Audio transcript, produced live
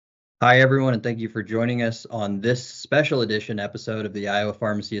Hi, everyone, and thank you for joining us on this special edition episode of the Iowa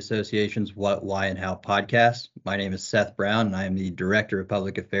Pharmacy Association's What, Why, and How podcast. My name is Seth Brown, and I am the Director of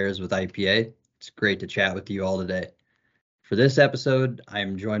Public Affairs with IPA. It's great to chat with you all today. For this episode, I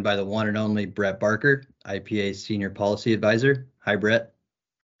am joined by the one and only Brett Barker, IPA's Senior Policy Advisor. Hi, Brett.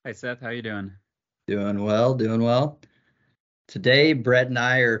 Hi, Seth. How you doing? Doing well, doing well. Today, Brett and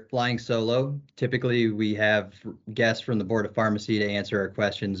I are flying solo. Typically, we have guests from the Board of Pharmacy to answer our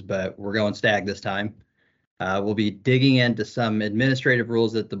questions, but we're going stag this time. We'll be digging into some administrative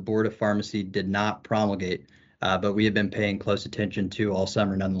rules that the Board of Pharmacy did not promulgate, but we have been paying close attention to all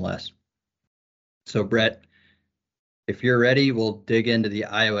summer nonetheless. So, Brett, if you're ready, we'll dig into the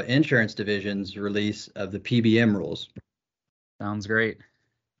Iowa Insurance Division's release of the PBM rules. Sounds great.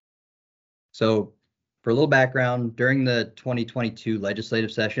 So, for a little background, during the 2022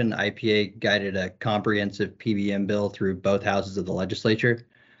 legislative session, IPA guided a comprehensive PBM bill through both houses of the legislature,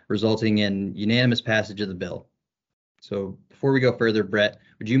 resulting in unanimous passage of the bill. So before we go further, Brett,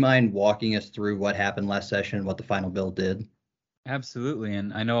 would you mind walking us through what happened last session and what the final bill did? Absolutely.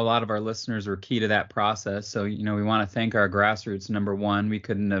 And I know a lot of our listeners were key to that process. So, we want to thank our grassroots. Number one, we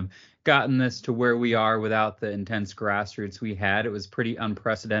couldn't have gotten this to where we are without the intense grassroots we had. It was pretty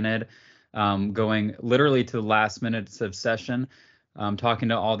unprecedented, going literally to the last minutes of session. Talking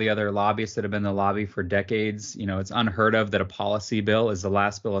to all the other lobbyists that have been in the lobby for decades, it's unheard of that a policy bill is the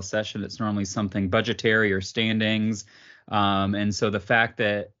last bill of session. It's normally something budgetary or standings. And so the fact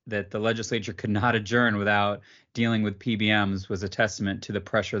that the legislature could not adjourn without dealing with PBMs was a testament to the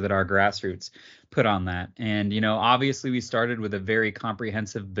pressure that our grassroots put on that. And, obviously we started with a very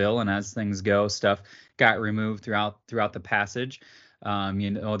comprehensive bill, and as things go, stuff got removed throughout the passage.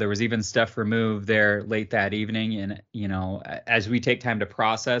 There was even stuff removed there late that evening. And, as we take time to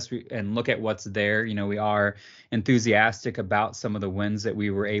process and look at what's there, we are enthusiastic about some of the wins that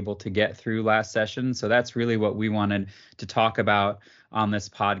we were able to get through last session. So that's really what we wanted to talk about on this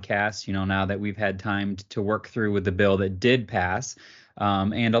podcast, now that we've had time to work through with the bill that did pass.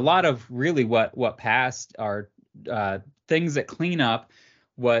 And a lot of really what passed are things that clean up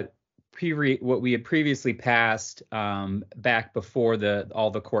what we had previously passed back before all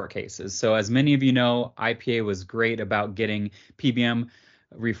the court cases. So as many of you know, IPA was great about getting PBM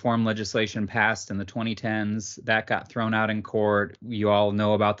reform legislation passed in the 2010s. That got thrown out in court. You all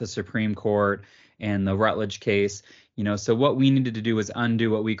know about the Supreme Court and the Rutledge case. So what we needed to do was undo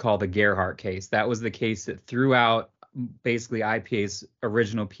what we call the Gerhardt case. That was the case that threw out basically IPA's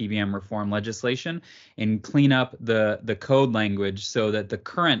original PBM reform legislation and clean up the code language so that the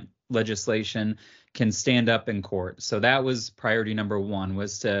current legislation can stand up in court. So that was priority number one,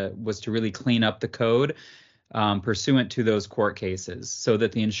 was to really clean up the code pursuant to those court cases, so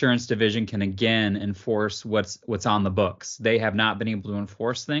that the insurance division can again enforce what's on the books. They have not been able to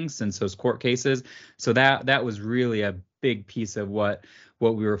enforce things since those court cases. So that was really a big piece of what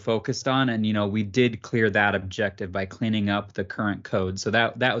we were focused on. And, we did clear that objective by cleaning up the current code. So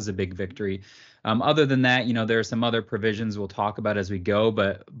that was a big victory. Other than that, there are some other provisions we'll talk about as we go,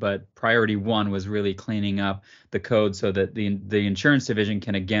 but priority one was really cleaning up the code so that the insurance division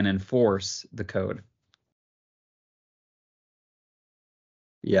can again enforce the code.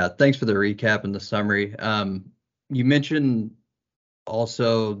 Yeah, thanks for the recap and the summary. You mentioned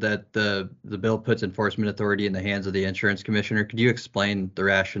also that the bill puts enforcement authority in the hands of the insurance commissioner. Could you explain the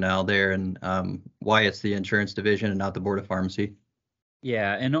rationale there and why it's the insurance division and not the Board of Pharmacy?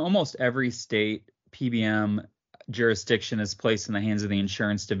 Yeah, in almost every state, PBM jurisdiction is placed in the hands of the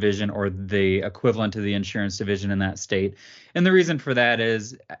insurance division or the equivalent to the insurance division in that state. And the reason for that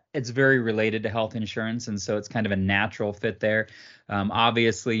is it's very related to health insurance. And so it's kind of a natural fit there.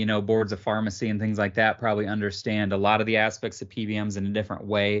 Obviously, boards of pharmacy and things like that probably understand a lot of the aspects of PBMs in a different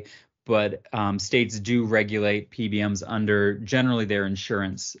way. But states do regulate PBMs under generally their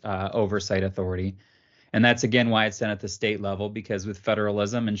insurance oversight authority. And that's, again, why it's done at the state level, because with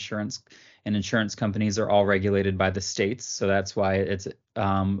federalism, insurance companies are all regulated by the states. So that's why it's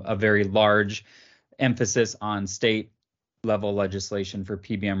a very large emphasis on state level legislation for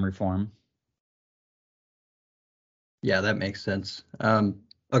PBM reform. Yeah, that makes sense.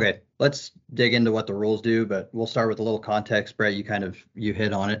 Okay, let's dig into what the rules do, but we'll start with a little context. Brett, you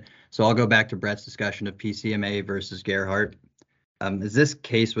hit on it. So I'll go back to Brett's discussion of PCMA versus Gerhardt. As this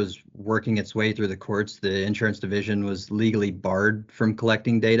case was working its way through the courts, the insurance division was legally barred from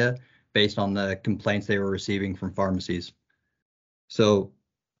collecting data based on the complaints they were receiving from pharmacies. So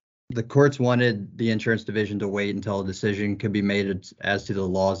the courts wanted the insurance division to wait until a decision could be made as to the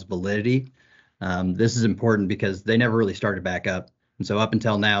law's validity. This is important because they never really started back up. And so up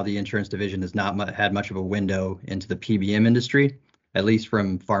until now, the insurance division has not had much of a window into the PBM industry. at least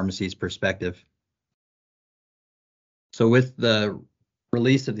from pharmacy's perspective. So with the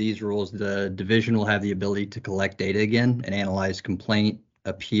release of these rules, the division will have the ability to collect data again and analyze complaint,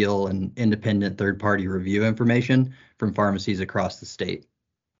 appeal, and independent third-party review information from pharmacies across the state.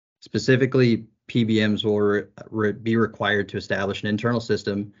 Specifically, PBMs will be required to establish an internal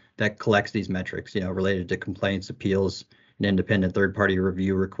system that collects these metrics, related to complaints, appeals, and independent third-party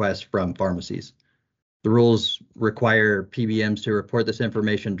review requests from pharmacies. The rules require PBMs to report this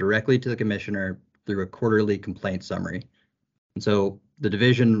information directly to the commissioner through a quarterly complaint summary. And so the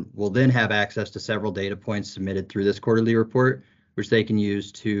division will then have access to several data points submitted through this quarterly report, which they can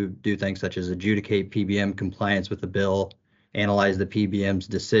use to do things such as adjudicate PBM compliance with the bill, analyze the PBM's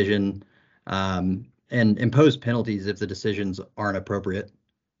decision, and impose penalties if the decisions aren't appropriate.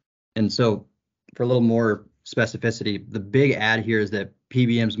 And so for a little more specificity, the big add here is that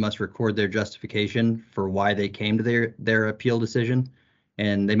PBMs must record their justification for why they came to their appeal decision,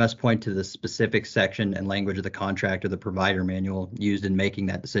 and they must point to the specific section and language of the contract or the provider manual used in making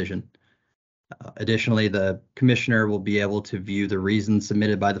that decision. Additionally, the commissioner will be able to view the reasons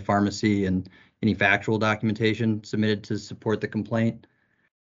submitted by the pharmacy and any factual documentation submitted to support the complaint.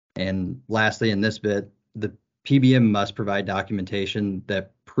 And lastly, in this bit, the PBM must provide documentation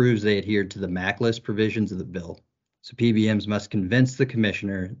that proves they adhered to the MAC list provisions of the bill. So PBMs must convince the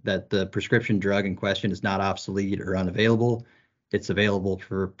commissioner that the prescription drug in question is not obsolete or unavailable. It's available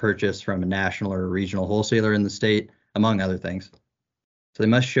for purchase from a national or regional wholesaler in the state, among other things. So they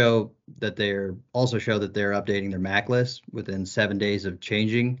must show that they're updating their MAC list within 7 days of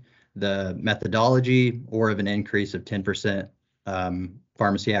changing the methodology or of an increase of 10%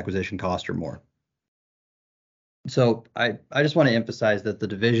 pharmacy acquisition cost or more. So I just want to emphasize that the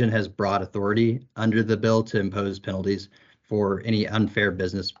division has broad authority under the bill to impose penalties for any unfair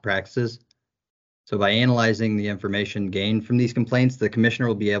business practices. So by analyzing the information gained from these complaints, the commissioner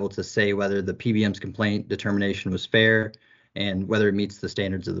will be able to say whether the PBM's complaint determination was fair and whether it meets the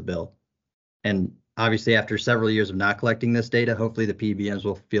standards of the bill. And obviously, after several years of not collecting this data, hopefully the PBMs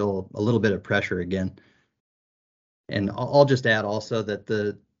will feel a little bit of pressure again. And I'll just add also that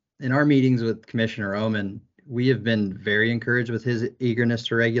in our meetings with Commissioner Oman, we have been very encouraged with his eagerness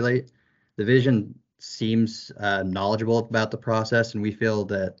to regulate. The division seems knowledgeable about the process, and we feel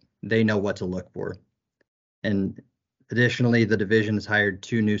that they know what to look for. And additionally, the division has hired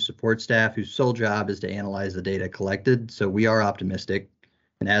 2 new support staff whose sole job is to analyze the data collected. So we are optimistic.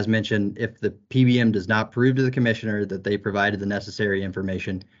 And as mentioned, if the PBM does not prove to the commissioner that they provided the necessary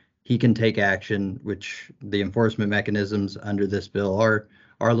information, he can take action, which the enforcement mechanisms under this bill are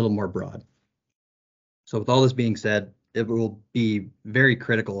a little more broad. So with all this being said, it will be very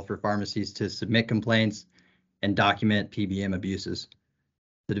critical for pharmacies to submit complaints and document PBM abuses.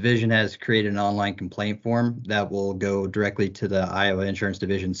 The division has created an online complaint form that will go directly to the Iowa Insurance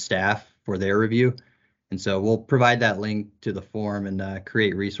Division staff for their review. And so we'll provide that link to the form and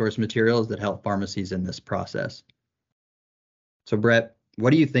create resource materials that help pharmacies in this process. So Brett, what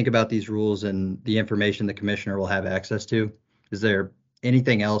do you think about these rules and the information the commissioner will have access to? Is there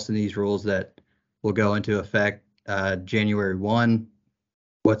anything else in these rules that will go into effect January 1?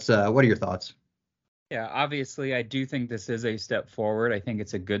 What are your thoughts? Yeah, obviously, I do think this is a step forward. I think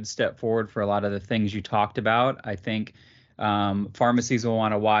it's a good step forward for a lot of the things you talked about. I think pharmacies will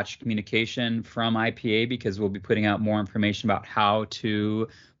want to watch communication from IPA because we'll be putting out more information about how to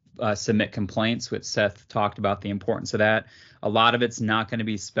submit complaints, which Seth talked about the importance of that. A lot of it's not going to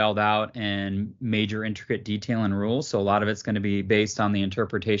be spelled out in major intricate detail and rules. So a lot of it's going to be based on the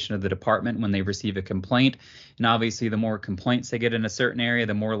interpretation of the department when they receive a complaint. And obviously, the more complaints they get in a certain area,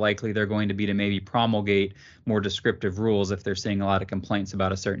 the more likely they're going to be to maybe promulgate more descriptive rules if they're seeing a lot of complaints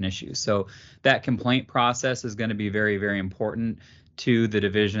about a certain issue. So that complaint process is going to be very, very important to the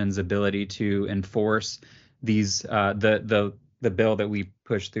division's ability to enforce these the bill that we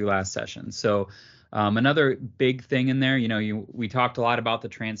pushed through last session. So another big thing in there, we talked a lot about the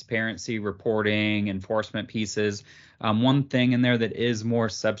transparency, reporting, enforcement pieces. One thing in there that is more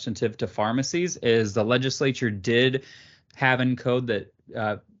substantive to pharmacies is the legislature did have in code that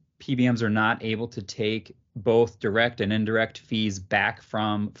PBMs are not able to take both direct and indirect fees back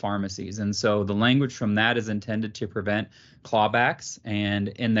from pharmacies. And so the language from that is intended to prevent clawbacks and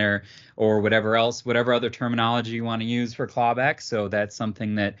in there or whatever other terminology you want to use for clawbacks. So that's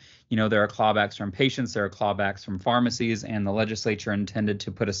something that, there are clawbacks from patients, there are clawbacks from pharmacies, and the legislature intended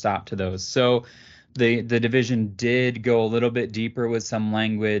to put a stop to those. So The division did go a little bit deeper with some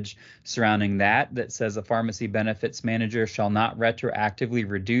language surrounding that says a pharmacy benefits manager shall not retroactively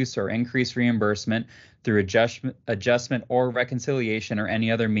reduce or increase reimbursement through adjustment or reconciliation or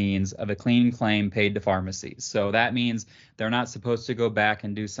any other means of a clean claim paid to pharmacies. So that means they're not supposed to go back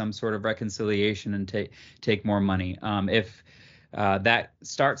and do some sort of reconciliation and take more money. If that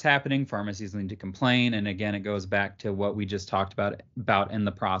starts happening, pharmacies need to complain, and again, it goes back to what we just talked about in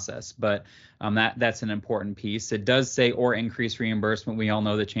the process. But that's an important piece. It does say or increase reimbursement. We all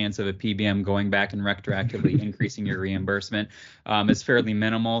know the chance of a PBM going back and retroactively increasing your reimbursement is fairly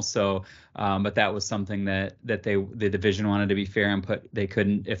minimal. So, but that was something that the division wanted to be fair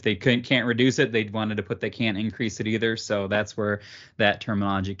and can't reduce it, they wanted to put they can't increase it either. So that's where that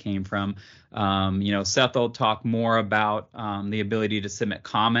terminology came from. Seth will talk more about the ability to submit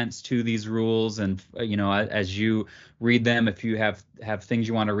comments to these rules, and as you read them, if you have things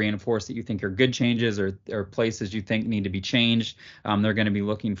you want to reinforce that you think are good changes or places you think need to be changed, they're going to be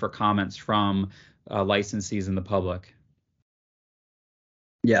looking for comments from licensees and the public.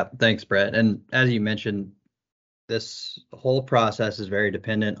 Yeah, thanks, Brett. And as you mentioned, this whole process is very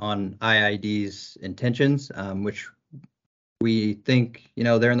dependent on IID's intentions, which we think,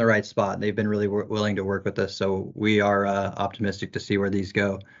 they're in the right spot. They've been really willing to work with us, so we are optimistic to see where these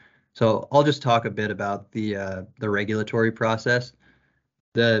go. So I'll just talk a bit about the regulatory process.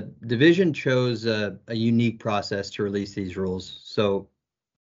 The division chose a unique process to release these rules. So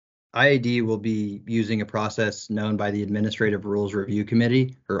IID will be using a process known by the Administrative Rules Review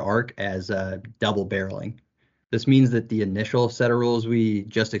Committee, or ARC, as double barreling. This means that the initial set of rules we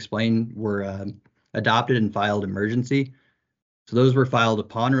just explained were adopted and filed emergency. So those were filed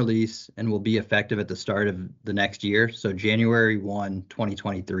upon release and will be effective at the start of the next year. So January 1,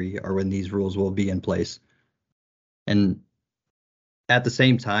 2023 are when these rules will be in place. And at the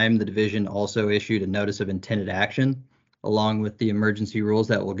same time, the division also issued a notice of intended action along with the emergency rules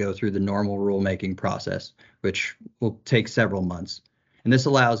that will go through the normal rulemaking process, which will take several months. And this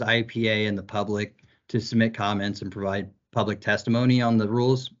allows IPA and the public to submit comments and provide public testimony on the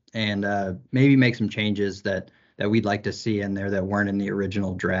rules, and maybe make some changes that we'd like to see in there that weren't in the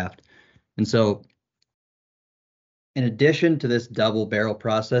original draft. And so in addition to this double barrel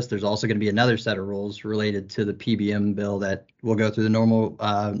process, there's also going to be another set of rules related to the PBM bill that will go through the normal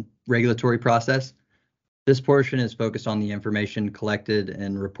regulatory process. This portion is focused on the information collected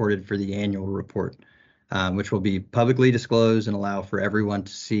and reported for the annual report, which will be publicly disclosed and allow for everyone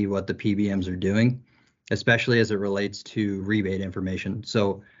to see what the PBMs are doing, especially as it relates to rebate information.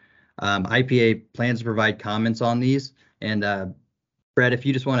 So IPA plans to provide comments on these. And Brett, if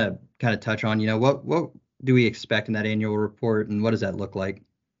you just want to kind of touch on, what do we expect in that annual report and what does that look like?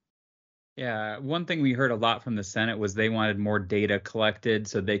 Yeah, one thing we heard a lot from the Senate was they wanted more data collected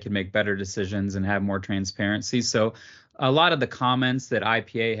so they could make better decisions and have more transparency. So a lot of the comments that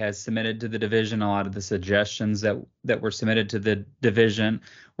IPA has submitted to the division, a lot of the suggestions that were submitted to the division,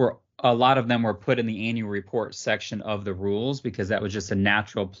 a lot of them were put in the annual report section of the rules because that was just a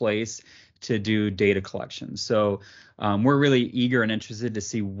natural place to do data collection. So we're really eager and interested to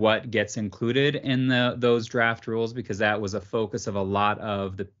see what gets included in those draft rules, because that was a focus of a lot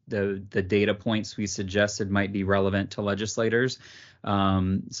of the data points we suggested might be relevant to legislators.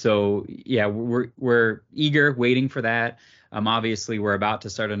 So yeah, we're eager, waiting for that. Obviously, we're about to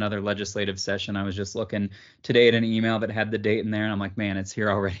start another legislative session. I was just looking today at an email that had the date in there, and I'm like, man, it's here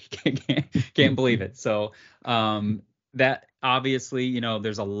already. Can't believe it. So that obviously,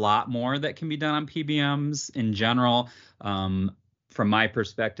 there's a lot more that can be done on PBMs in general. From my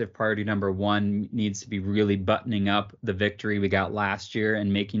perspective, priority number one needs to be really buttoning up the victory we got last year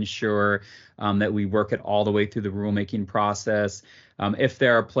and making sure that we work it all the way through the rulemaking process. If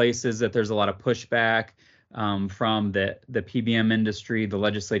there are places that there's a lot of pushback from the PBM industry, the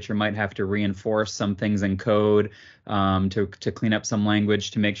legislature might have to reinforce some things in code to clean up some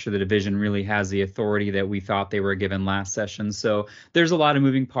language to make sure the division really has the authority that we thought they were given last session. So there's a lot of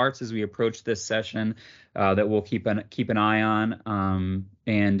moving parts as we approach this session that we'll keep an eye on.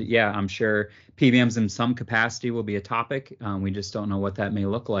 And yeah, I'm sure PBMs in some capacity will be a topic. We just don't know what that may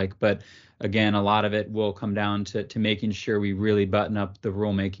look like. But again, a lot of it will come down to making sure we really button up the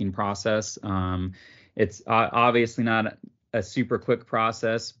rulemaking process. It's obviously not a super quick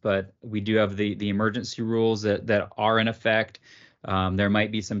process, but we do have the emergency rules that are in effect. There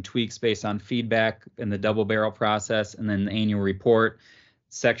might be some tweaks based on feedback in the double barrel process, and then the annual report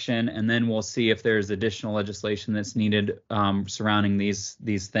section, and then we'll see if there's additional legislation that's needed surrounding these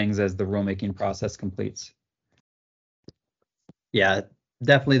things as the rulemaking process completes. Yeah,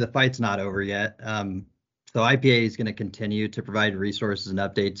 definitely the fight's not over yet. So IPA is going to continue to provide resources and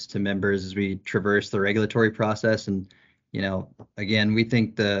updates to members as we traverse the regulatory process. And, again, we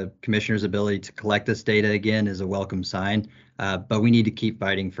think the commissioner's ability to collect this data again is a welcome sign, but we need to keep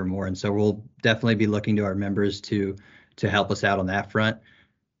fighting for more. And so we'll definitely be looking to our members to help us out on that front.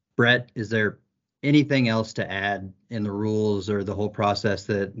 Brett, is there anything else to add in the rules or the whole process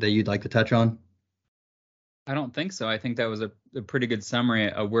that you'd like to touch on? I don't think so. I think that was a pretty good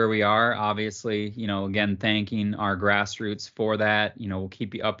summary of where we are. Obviously, again, thanking our grassroots for that. We'll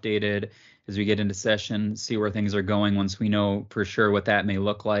keep you updated as we get into session, see where things are going once we know for sure what that may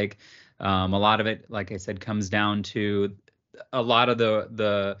look like. A lot of it, like I said, comes down to a lot of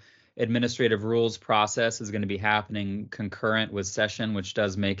the administrative rules process is going to be happening concurrent with session, which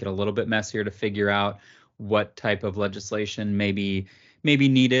does make it a little bit messier to figure out what type of legislation may be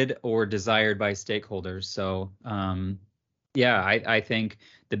needed or desired by stakeholders. So I think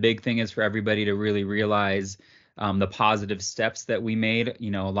the big thing is for everybody to really realize the positive steps that we made.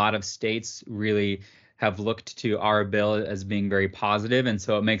 A lot of states really have looked to our bill as being very positive, and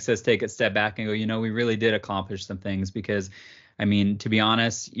so it makes us take a step back and go, we really did accomplish some things. Because to be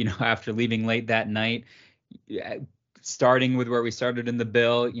honest, after leaving late that night, starting with where we started in the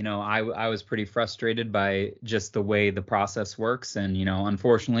bill, I was pretty frustrated by just the way the process works. And,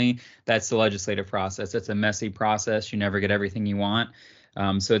 unfortunately, that's the legislative process. It's a messy process. You never get everything you want.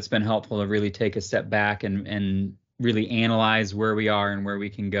 So it's been helpful to really take a step back and really analyze where we are and where we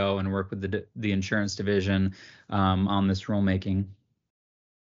can go and work with the insurance division on this rulemaking.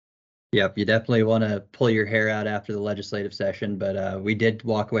 Yep, you definitely want to pull your hair out after the legislative session, but we did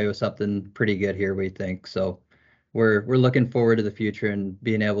walk away with something pretty good here, we think. So we're looking forward to the future and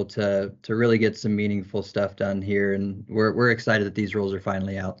being able to really get some meaningful stuff done here, and we're excited that these rules are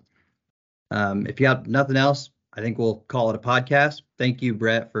finally out. If you have nothing else, I think we'll call it a podcast. Thank you,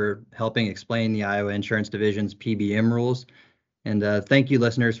 Brett, for helping explain the Iowa Insurance Division's PBM rules. And thank you,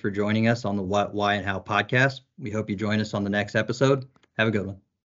 listeners, for joining us on the What, Why, and How podcast. We hope you join us on the next episode. Have a good one.